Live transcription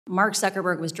Mark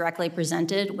Zuckerberg was directly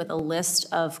presented with a list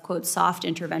of, quote, soft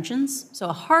interventions. So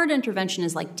a hard intervention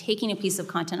is like taking a piece of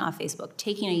content off Facebook,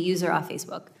 taking a user off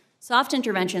Facebook. Soft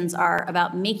interventions are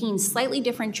about making slightly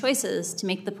different choices to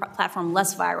make the platform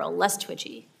less viral, less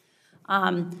twitchy.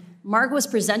 Mark was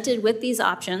presented with these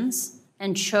options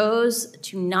and chose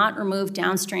to not remove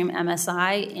downstream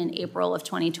MSI in April of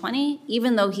 2020,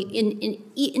 even though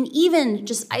even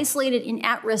just isolated in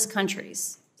at-risk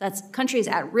countries. That's countries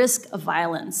at risk of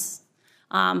violence,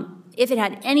 if it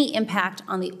had any impact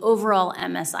on the overall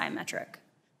MSI metric.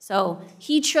 So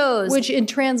he chose— Which in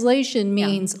translation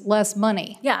means less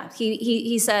money. Yeah,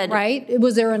 he said— Right?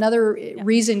 Was there another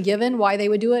reason given why they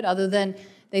would do it other than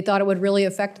they thought it would really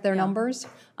affect their numbers?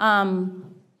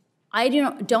 I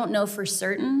don't know for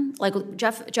certain. Like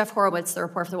Jeff Horowitz, the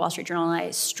reporter for the Wall Street Journal, and I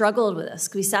struggled with this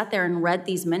because we sat there and read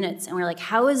these minutes and we were like,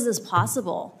 how is this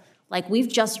possible? Like, we've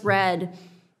just read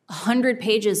 100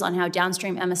 pages on how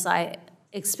downstream MSI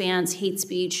expands hate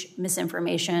speech,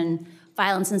 misinformation,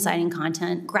 violence inciting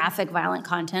content, graphic violent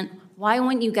content. Why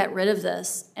wouldn't you get rid of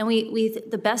this? And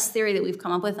the best theory that we've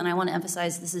come up with, and I want to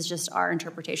emphasize this is just our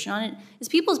interpretation on it, is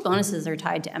people's bonuses are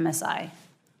tied to MSI,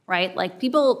 right? Like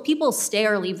people stay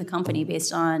or leave the company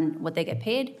based on what they get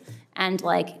paid. And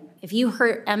like if you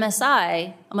hurt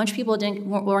MSI, a bunch of people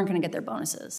weren't going to get their bonuses.